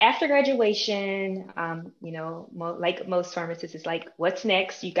after graduation, like most pharmacists, it's like, what's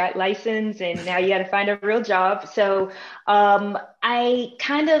next? You got license, and now you got to find a real job. So I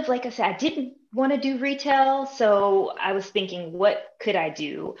kind of, like I said, I didn't want to do retail, so I was thinking, what could I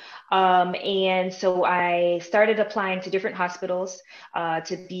do? And so I started applying to different hospitals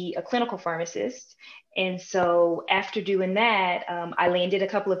to be a clinical pharmacist. And so after doing that, I landed a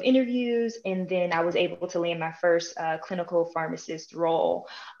couple of interviews, and then I was able to land my first clinical pharmacist role.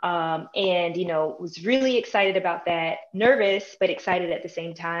 And, was really excited about that, nervous, but excited at the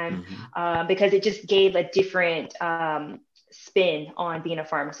same time, Hmm. because it just gave a different spin on being a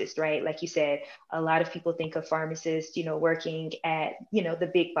pharmacist, right? Like you said, a lot of people think of pharmacists, working at,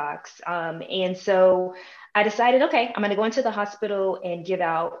 the big box. And so I decided, okay, I'm going to go into the hospital and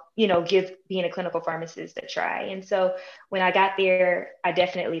give being a clinical pharmacist a try. And so when I got there, I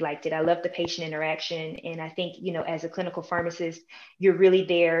definitely liked it. I loved the patient interaction. And I think, as a clinical pharmacist, you're really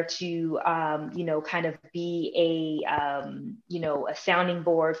there to, kind of be a sounding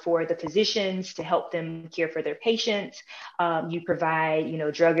board for the physicians to help them care for their patients. You provide,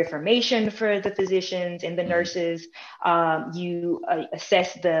 drug information for the physicians and the Hmm. nurses. You assess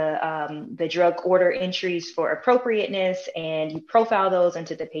the drug order entries for appropriateness, and you profile those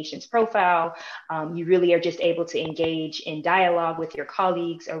into the patient's profile. You really are just able to engage in dialogue with your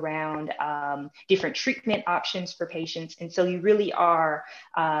colleagues around different treatment options for patients. And so you really are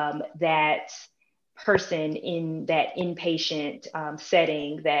that person in that inpatient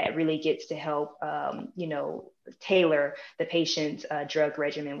setting that really gets to help, tailor the patient's drug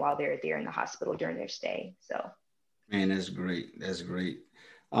regimen while they're there in the hospital during their stay. So, Man, that's great. That's great.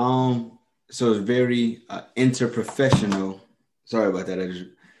 Um, so it's very interprofessional. Sorry about that. I just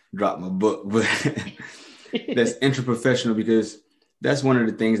dropped my book, but that's interprofessional because that's one of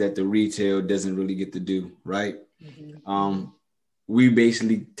the things that the retail doesn't really get to do, right? mhm, mhm. Um, we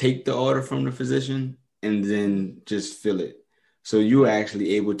basically take the order from the physician and then just fill it. So you were Yeah.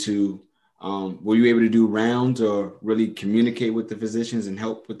 actually able to, were you able to do rounds or really communicate with the physicians and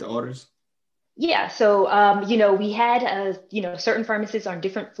help with the orders? Yeah, so we had certain pharmacists on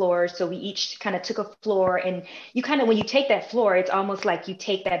different floors, so we each kind of took a floor, and you kind of when you take that floor, it's almost like you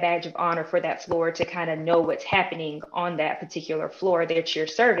take that badge of honor for that floor to kind of know what's happening on that particular floor that you're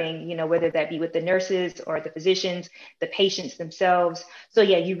serving, whether that be with the nurses or the physicians, the patients themselves. So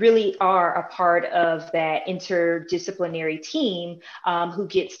yeah, you really are a part of that interdisciplinary team who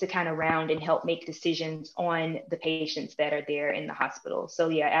gets to kind of round and help make decisions on the patients that are there in the hospital. So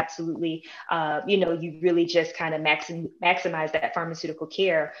yeah, absolutely, you really just kind of maximize that pharmaceutical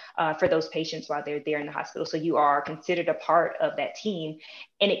care for those patients while they're there in the hospital. So you are considered a part of that team.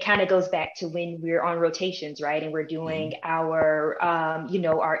 And it kind of goes back to when we're on rotations, right? And we're doing Mhm.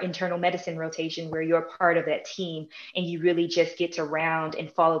 our internal medicine rotation where you're part of that team, and you really just get to round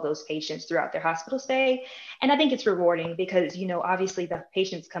and follow those patients throughout their hospital stay. And I think it's rewarding because, obviously the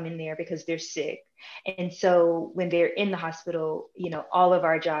patients come in there because they're sick. And so when they're in the hospital, all of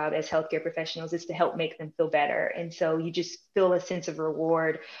our job as healthcare professionals is to help make them feel better. And so you just feel a sense of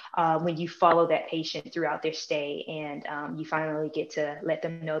reward when you follow that patient throughout their stay, and you finally get to let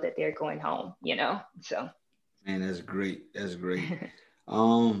them know that they're going home. So, Man, that's great. That's great.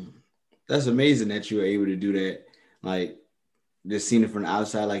 Um, that's amazing that you were able to do that. Like just seeing it from the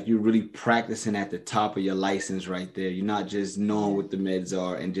outside, like you're really practicing at the top of your license right there. You're not just knowing yeah. what the meds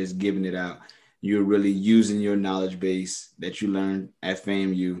are and just giving it out. You're really using your knowledge base that you learned at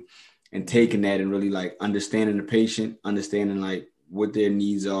FAMU and Mhm. taking that and really like understanding the patient, understanding like what their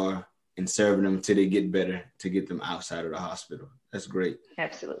needs are and serving them till they get better to get them outside of the hospital. That's great.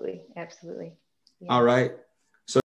 Absolutely. Absolutely. All Yeah. right.